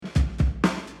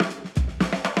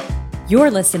You're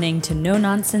listening to No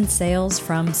Nonsense Sales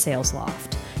from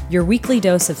SalesLoft, your weekly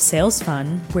dose of sales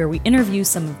fun, where we interview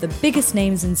some of the biggest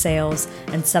names in sales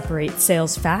and separate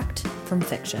sales fact from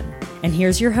fiction. And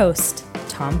here's your host,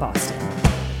 Tom Boston.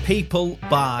 People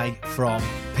buy from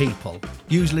people.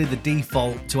 Usually the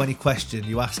default to any question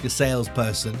you ask a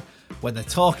salesperson when they're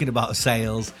talking about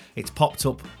sales. It's popped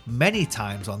up many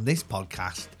times on this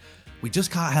podcast. We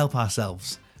just can't help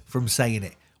ourselves from saying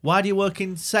it. Why do you work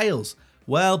in sales?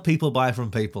 Well, people buy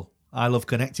from people. I love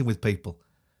connecting with people.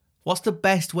 What's the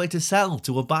best way to sell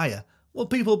to a buyer? Well,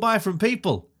 people buy from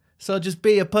people. So just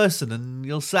be a person and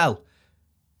you'll sell.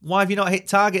 Why have you not hit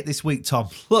target this week, Tom?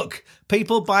 Look,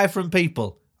 people buy from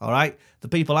people, all right? The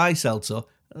people I sell to,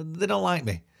 they don't like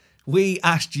me. We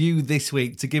asked you this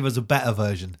week to give us a better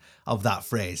version of that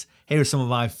phrase. Here are some of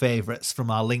my favourites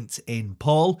from our LinkedIn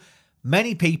poll.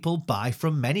 Many people buy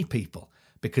from many people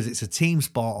because it's a team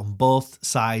sport on both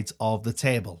sides of the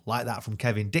table. Like that from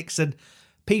Kevin Dixon.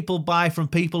 People buy from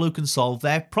people who can solve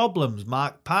their problems.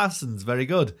 Mark Parsons, very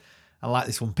good. I like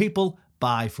this one. People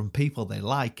buy from people they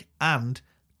like and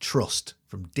trust,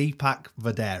 from Deepak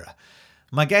Vadera.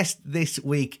 My guest this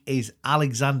week is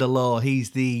Alexander Lowe. He's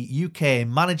the UK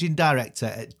Managing Director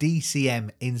at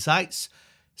DCM Insights.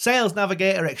 Sales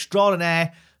navigator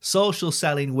extraordinaire, social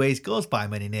selling whiz, goes by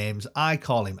many names. I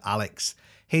call him Alex.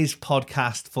 His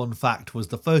podcast, fun fact, was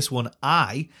the first one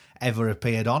I ever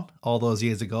appeared on all those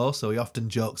years ago. So he often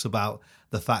jokes about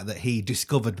the fact that he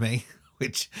discovered me,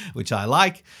 which I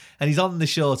like. And he's on the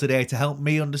show today to help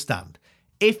me understand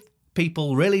if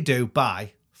people really do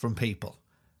buy from people.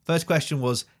 First question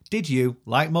was, did you,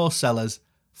 like most sellers,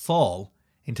 fall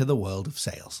into the world of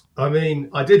sales? I mean,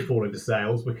 I did fall into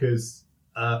sales because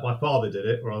my father did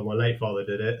it, or my late father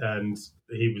did it, and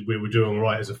we were doing all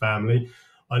right as a family.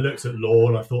 I looked at law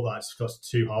and I thought that's just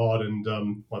too hard,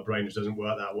 and my brain just doesn't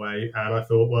work that way. And I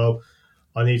thought, well,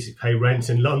 I need to pay rent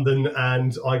in London,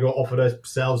 and I got offered a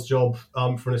sales job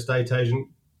for an estate agent,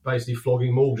 basically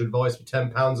flogging mortgage advice for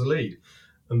 £10 a lead,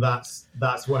 and that's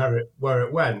where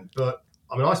it went. But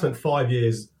I mean, I spent 5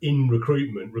 years in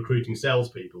recruiting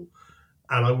salespeople,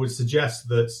 and I would suggest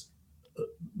that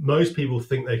most people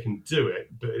think they can do it,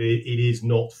 but it is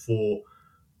not for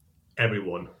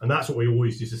everyone. And that's what we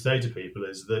always used to say to people,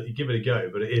 is that you give it a go,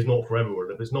 but it is not for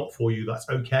everyone. If it's not for you, that's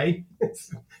okay.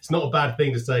 It's not a bad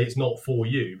thing to say it's not for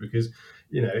you, because,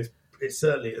 you know, it's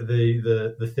certainly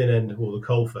the thin end or the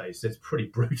coal face. It's pretty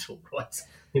brutal, right,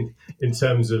 in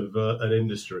terms of an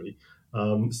industry.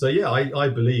 So yeah, I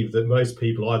believe that most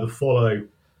people either follow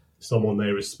someone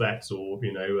they respect, or,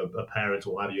 you know, a parent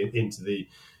or have you, into the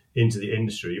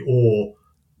industry, or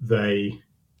they,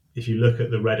 if you look at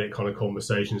the Reddit kind of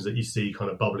conversations that you see kind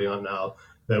of bubbling up now,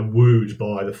 they're wooed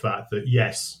by the fact that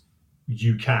yes,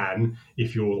 you can,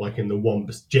 if you're like in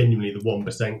genuinely the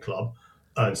 1% club,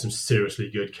 earn some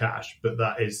seriously good cash. But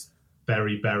that is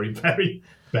very, very, very,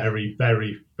 very,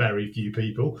 very, very few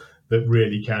people that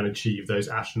really can achieve those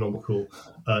astronomical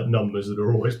numbers that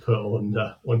are always put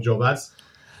on job ads.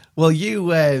 Well,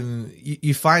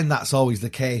 you find that's always the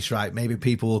case, right? Maybe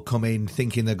people will come in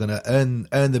thinking they're going to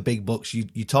earn the big bucks.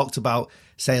 You talked about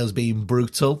sales being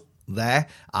brutal there.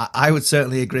 I would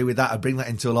certainly agree with that. I bring that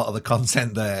into a lot of the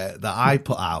content that I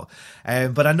put out.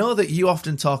 But I know that you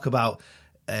often talk about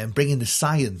bringing the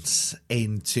science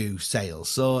into sales.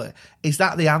 So is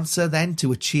that the answer then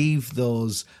to achieve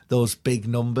those big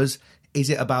numbers? Is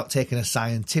it about taking a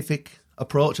scientific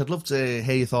approach? I'd love to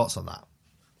hear your thoughts on that.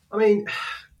 I mean,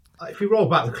 if we roll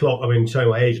back the clock, I mean, showing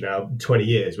my age now, 20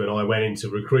 years, when I went into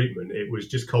recruitment, it was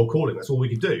just cold calling. That's all we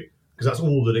could do, because that's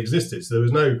all that existed. So there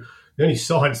was the only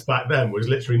science back then was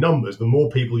literally numbers. The more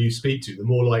people you speak to, the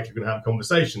more likely you're going to have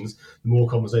conversations. The more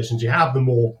conversations you have, the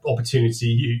more opportunity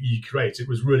you create. It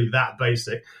was really that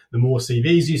basic. The more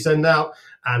CVs you send out,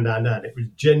 and it was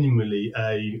genuinely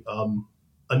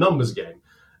a numbers game.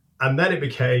 And then it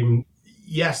became,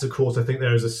 yes, of course, I think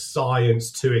there is a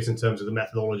science to it in terms of the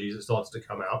methodologies that started to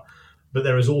come out, but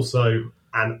there is also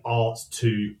an art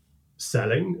to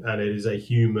selling, and it is a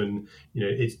human, you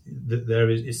know,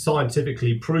 it's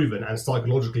scientifically proven and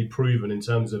psychologically proven in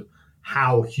terms of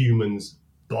how humans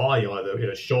buy, either in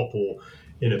a shop or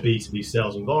in a B2B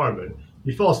sales environment.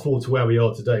 You fast forward to where we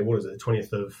are today, what is it, the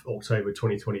 20th of October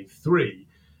 2023.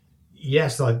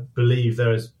 Yes, I believe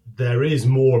there is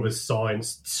more of a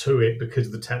science to it because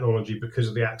of the technology, because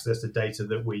of the access to data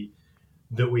that we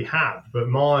have. But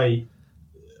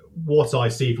what I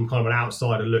see from kind of an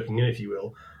outsider looking in, if you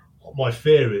will, my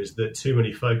fear is that too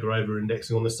many folk are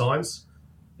over-indexing on the science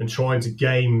and trying to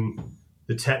game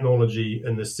the technology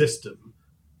and the system,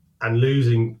 and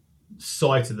losing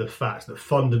sight of the fact that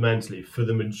fundamentally, for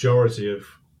the majority of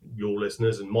your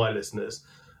listeners and my listeners,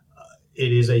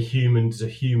 it is a human to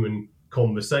human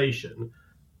conversation,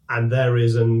 and there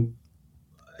is a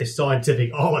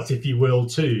scientific art, if you will,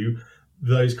 to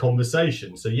those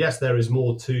conversations. So yes, there is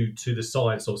more to the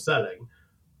science of selling,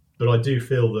 but I do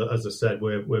feel that, as I said,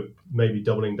 we're maybe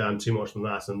doubling down too much on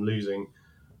that and losing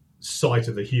sight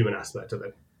of the human aspect of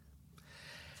it.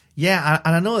 Yeah,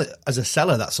 and I know that as a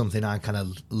seller, that's something I kind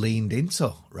of leaned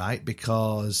into, right?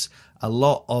 Because a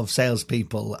lot of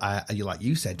salespeople, like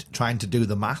you said, trying to do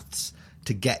the maths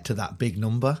to get to that big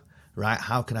number, right?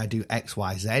 How can I do X,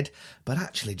 Y, Z? But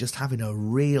actually just having a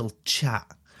real chat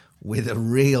with a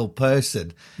real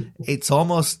person, that's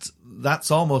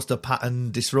almost a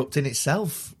pattern disrupting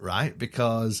itself, right?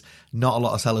 Because not a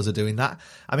lot of sellers are doing that.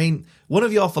 I mean, one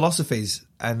of your philosophies,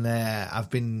 and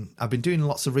I've been doing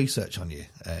lots of research on you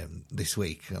this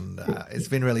week, and it's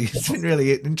been really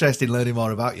interesting learning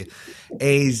more about you.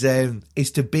 Is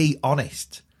to be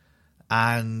honest,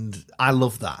 and I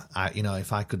love that.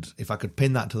 If I could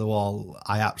pin that to the wall,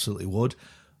 I absolutely would.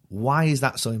 Why is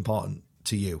that so important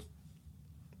to you?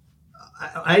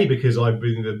 Because I've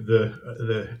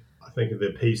been I think of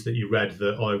the piece that you read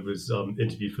that I was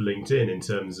interviewed for LinkedIn in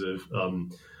terms of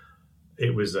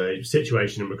it was a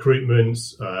situation in recruitment.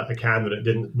 A candidate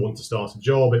didn't want to start a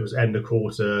job. It was end of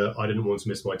quarter. I didn't want to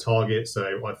miss my target,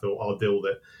 so I thought I'll deal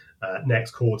with it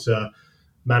next quarter.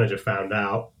 Manager found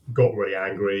out, got really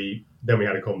angry. Then we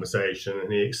had a conversation,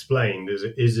 and he explained, "Is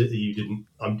it that you didn't?"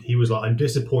 He was like, "I'm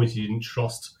disappointed you didn't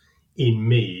trust in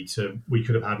me we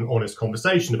could have had an honest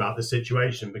conversation about the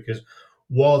situation, because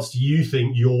whilst you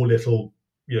think your little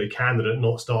candidate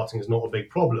not starting is not a big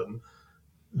problem,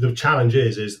 the challenge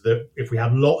is that if we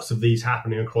have lots of these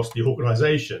happening across the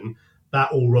organization,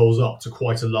 that all rolls up to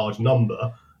quite a large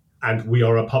number, and we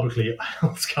are a publicly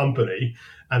held company,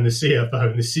 and the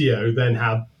CFO and the CEO then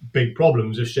have big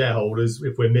problems as shareholders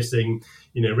if we're missing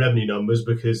revenue numbers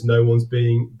because no one's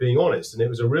being honest." And it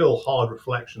was a real hard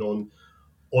reflection on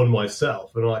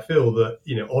myself. And I feel that,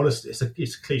 honesty, it's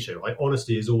a cliche, right?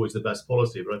 Honesty is always the best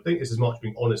policy. But I think it's as much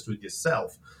being honest with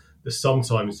yourself that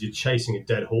sometimes you're chasing a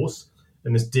dead horse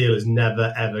and this deal is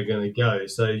never, ever going to go.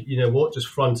 So, just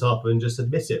front up and just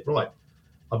admit it. Right,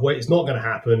 I've waited, it's not going to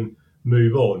happen,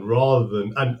 move on, rather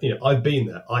than, and, I've been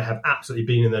there. I have absolutely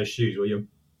been in those shoes where you're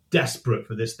desperate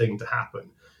for this thing to happen.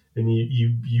 And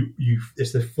you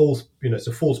it's it's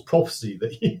a false prophecy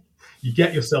that you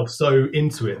get yourself so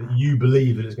into it that you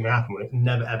believe that it's going to happen when it's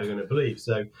never ever going to believe.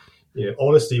 So,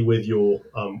 honesty with your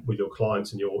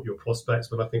clients and your prospects,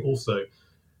 but I think also,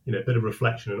 a bit of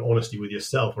reflection and honesty with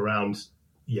yourself around,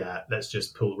 let's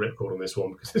just pull the ripcord on this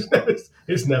one because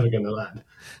it's never going to land.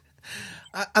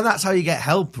 And that's how you get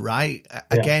help, right? Yeah.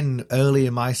 Again, early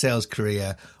in my sales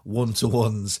career,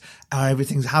 one-to-ones.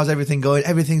 How's everything going?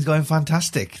 Everything's going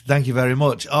fantastic. Thank you very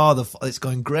much. Oh, it's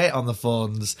going great on the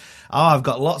phones. Oh, I've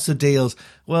got lots of deals.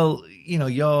 Well,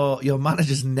 your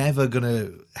manager's never going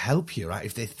to help you, right?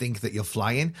 If they think that you're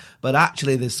flying, but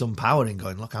actually there's some power in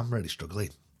going, look, I'm really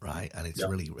struggling, right? And it's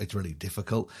really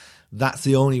difficult. That's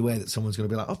the only way that someone's going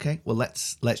to be like, okay, well,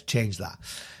 let's change that.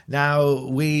 Now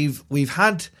we've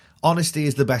had honesty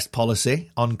is the best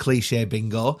policy on cliche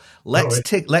bingo. Let's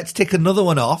tick another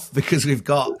one off because we've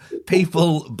got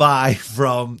people buy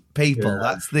from people.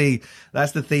 Yeah.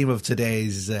 That's the theme of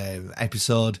today's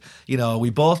episode. We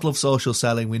both love social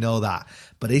selling. We know that,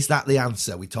 but is that the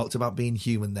answer? We talked about being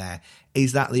human there.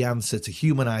 Is that the answer to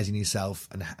humanizing yourself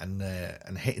and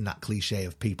hitting that cliche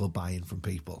of people buying from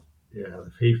people? Yeah,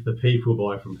 the people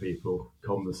buy from people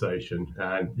conversation,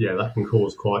 and that can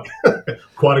cause quite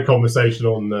a conversation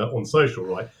on social,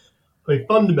 right? I mean,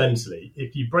 fundamentally,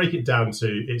 if you break it down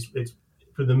to it's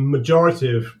for the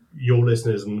majority of your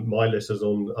listeners and my listeners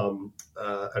on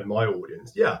and my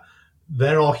audience,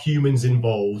 there are humans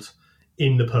involved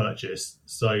in the purchase,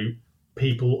 so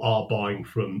people are buying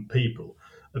from people.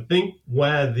 I think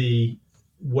where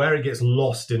it gets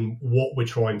lost in what we're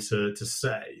trying to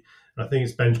say. I think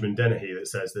it's Benjamin Dennehy that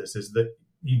says this, is that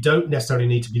you don't necessarily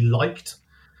need to be liked.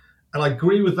 And I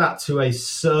agree with that to a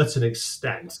certain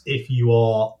extent. If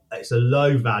it's a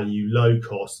low value, low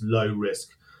cost, low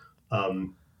risk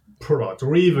product,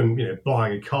 or even,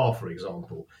 buying a car, for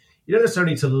example, you don't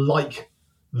necessarily need to like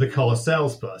the car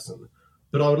salesperson,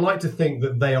 but I would like to think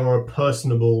that they are a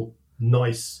personable,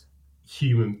 nice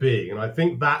human being. And I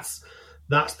think that's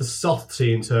the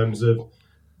subtlety in terms of,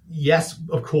 yes,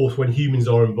 of course, when humans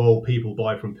are involved, people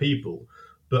buy from people.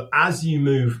 But as you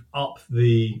move up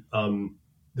the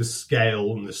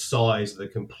scale and the size, the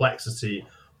complexity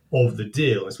of the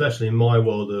deal, especially in my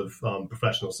world of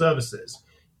professional services,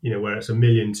 where it's $1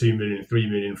 million, $2 million, $3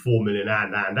 million, $4 million,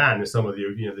 and some of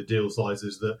the the deal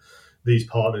sizes that these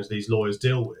partners, these lawyers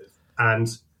deal with. And,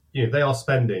 they are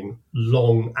spending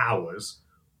long hours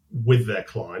with their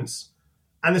clients.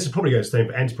 And this would probably go the same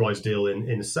for enterprise deal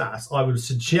in SaaS. I would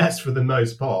suggest for the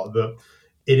most part that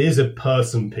it is a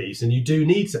person piece, and you do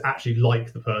need to actually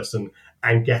like the person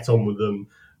and get on with them.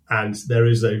 And there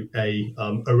is a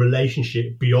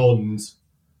relationship beyond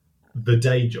the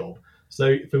day job.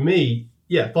 So for me,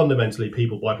 fundamentally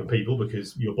people buy from people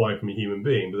because you're buying from a human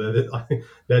being. But I think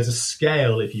there's a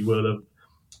scale, if you will, of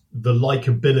the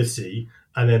likability,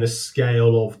 and then a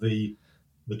scale of the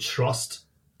trust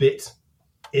bit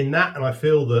in that. And I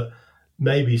feel that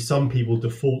maybe some people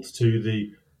default to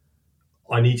the,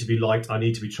 I need to be liked, I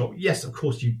need to be trusted. Yes, of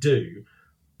course you do.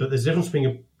 But there's a difference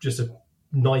between just a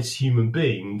nice human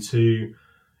being to,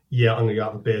 I'm going to go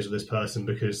out for beers with this person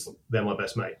because they're my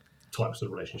best mate types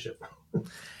of relationship.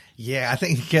 Yeah, I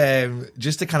think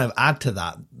just to kind of add to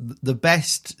that, the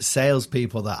best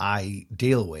salespeople that I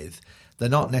deal with, they're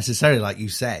not necessarily, like you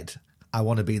said, I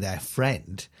want to be their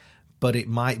friend, but it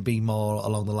might be more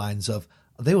along the lines of,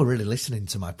 they were really listening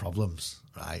to my problems,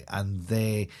 right? And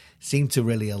they seem to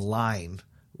really align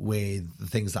with the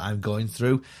things that I'm going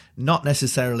through. Not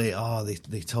necessarily,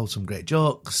 they told some great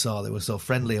jokes, or they were so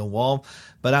friendly and warm,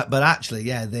 but actually,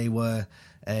 they were,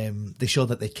 they showed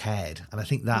that they cared. And I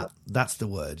think that's the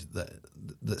word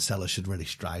that sellers should really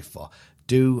strive for.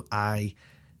 Do I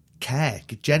care?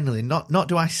 Generally, not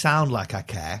do I sound like I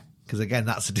care? Because again,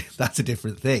 that's a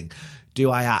different thing. Do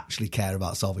I actually care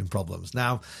about solving problems?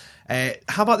 Now,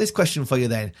 how about this question for you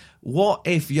then? What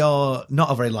if you're not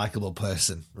a very likable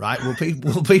person, right?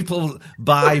 Will people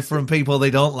buy from people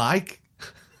they don't like?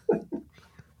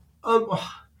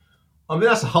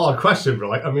 That's a hard question,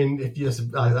 right? I mean, there's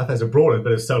a broader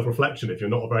bit of self-reflection if you're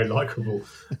not a very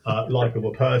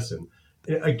likable person.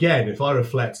 Again, if I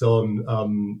reflect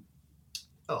on,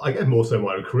 I guess more so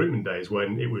my recruitment days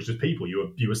when it was just people.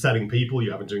 You were selling people,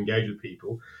 you having to engage with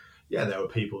people. Yeah, there were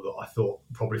people that I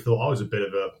probably thought I was a bit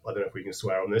of I don't know if we can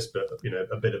swear on this, but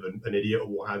a bit of an idiot or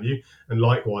what have you. And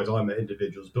likewise, I met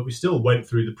individuals, but we still went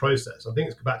through the process. I think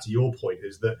it's back to your point,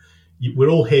 is that we're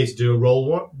all here to do a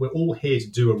role. We're all here to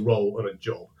do a role and a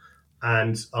job.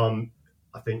 And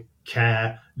I think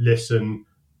care, listen,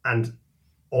 and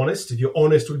honest. If you're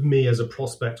honest with me as a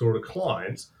prospect or a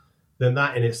client, then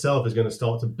that in itself is going to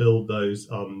start to build those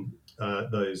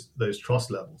trust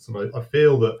levels. And I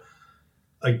feel that,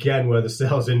 again, where the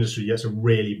sales industry gets a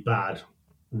really bad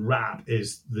rap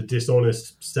is the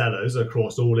dishonest sellers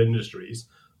across all industries.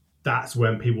 That's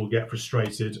when people get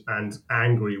frustrated and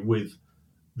angry with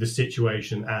the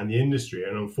situation and the industry.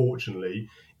 And unfortunately,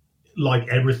 like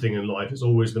everything in life, it's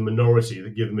always the minority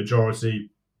that give the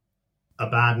majority a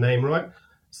bad name, right?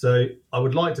 So I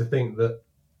would like to think that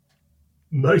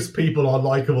most people are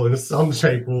likable in some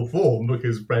shape or form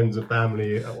because friends and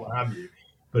family and what have you.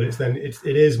 But it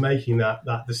is making that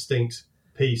distinct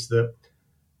piece that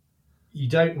you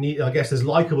don't need. I guess there's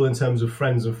likable in terms of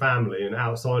friends and family and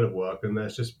outside of work, and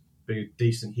there's just being a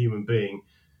decent human being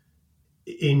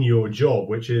in your job,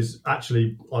 which is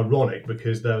actually ironic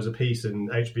because there was a piece in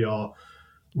HBR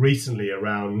recently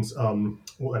around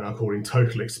what they're now calling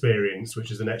total experience,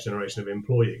 which is the next generation of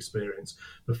employee experience.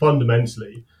 But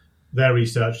fundamentally, their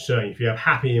research is showing if you have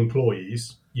happy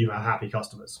employees, you have happy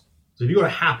customers. So if you've got a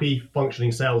happy,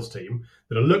 functioning sales team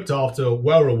that are looked after,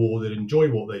 well rewarded,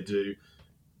 enjoy what they do,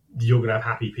 you're going to have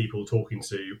happy people talking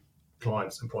to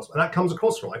clients and prospects. And that comes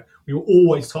across right. We were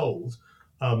always told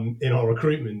in our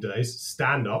recruitment days,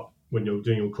 stand up when you're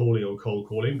doing your calling or cold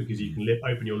calling because you can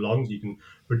open your lungs, you can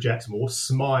project more.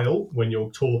 Smile when you're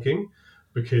talking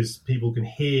because people can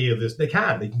hear this. They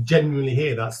can genuinely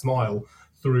hear that smile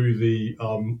through the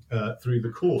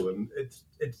call, and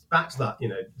it's back to that,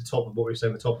 the top of what we were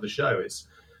saying at the top of the show. It's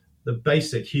the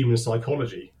basic human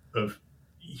psychology of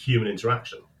human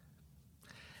interaction.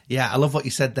 Yeah, I love what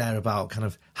you said there about kind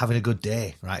of having a good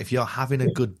day, right? If you're having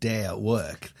a good day at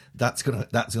work, that's gonna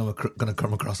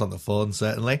come across on the phone,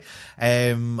 certainly.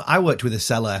 I worked with a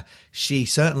seller. She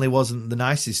certainly wasn't the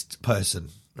nicest person,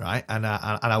 right? And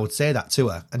I would say that to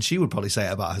her, and she would probably say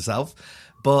it about herself.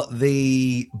 But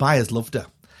the buyers loved her,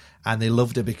 and they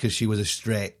loved her because she was a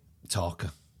straight talker.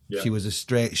 Yeah. She was a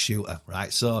straight shooter,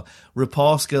 right? So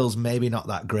rapport skills, maybe not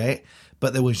that great,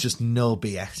 but there was just no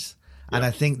BS. Yeah. And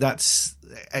I think that's,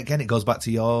 again, it goes back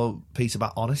to your piece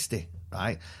about honesty,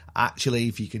 right? Actually,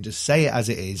 if you can just say it as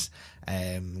it is,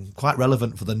 quite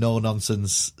relevant for the No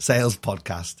Nonsense Sales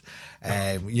podcast,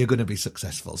 you're going to be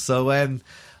successful. So,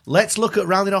 let's look at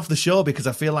rounding off the show because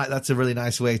I feel like that's a really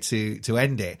nice way to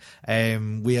end it.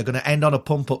 We are going to end on a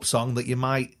pump up song that you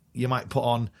might put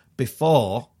on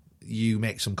before you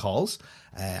make some calls.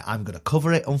 I'm going to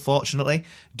cover it, unfortunately.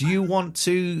 Do you want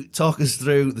to talk us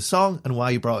through the song and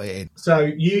why you brought it in? So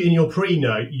you, in your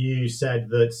pre-note, you said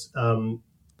that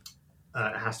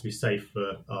it has to be safe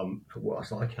for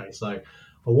what? Okay, so I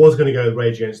was going to go with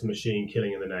Rage Against the Machine,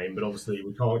 Killing in the Name, but obviously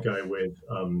we can't go with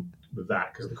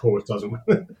that because the chorus doesn't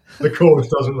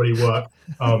really work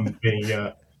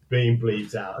being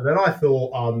bleeped out. And then I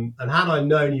thought, and had I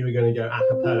known you were going to go a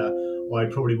cappella, I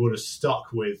probably would have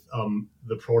stuck with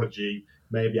The Prodigy,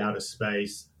 maybe Outer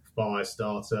Space,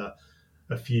 Firestarter,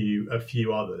 a few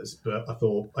others. But I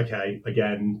thought, okay,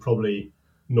 again, probably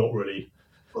not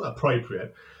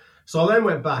appropriate. So I then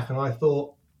went back and I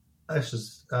thought,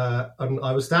 and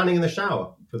I was standing in the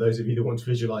shower, for those of you that want to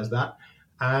visualize that,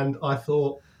 and I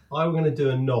thought I'm going to do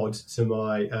a nod to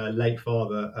my late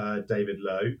father, David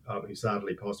Lowe, who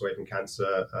sadly passed away from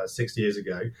cancer 6 years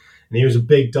ago, and he was a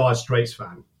big Dire Straits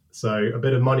fan. So a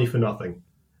bit of Money for Nothing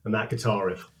and that guitar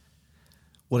riff.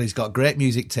 Well, he's got great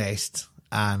music taste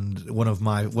and one of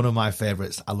my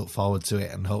favourites. I look forward to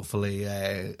it and hopefully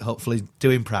do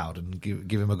him proud and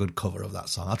give him a good cover of that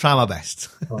song. I'll try my best.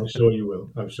 I'm sure you will.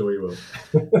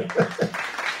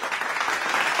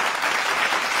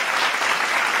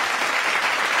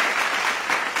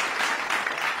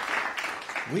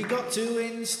 We got to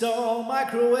install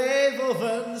microwave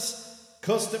ovens,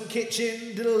 custom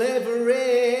kitchen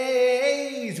deliveries.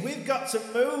 We've got to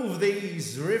move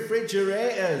these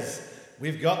refrigerators.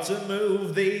 We've got to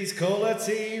move these colour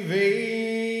TVs.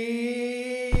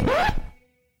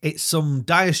 It's some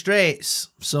Dire Straits,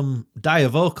 some dire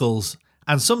vocals,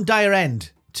 and some dire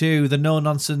end to the No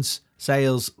Nonsense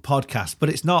Sales podcast. But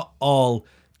it's not all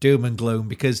doom and gloom,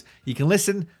 because you can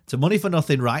listen to Money for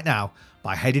Nothing right now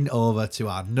by heading over to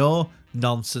our No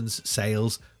Nonsense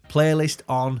Sales playlist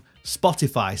on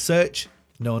Spotify. Search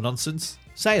No Nonsense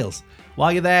Sales.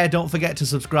 While you're there, don't forget to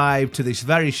subscribe to this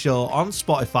very show on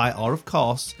Spotify or, of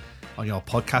course, on your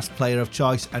podcast player of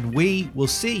choice. And we will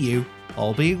see you,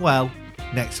 all being well,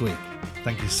 next week.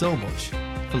 Thank you so much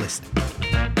for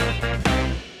listening.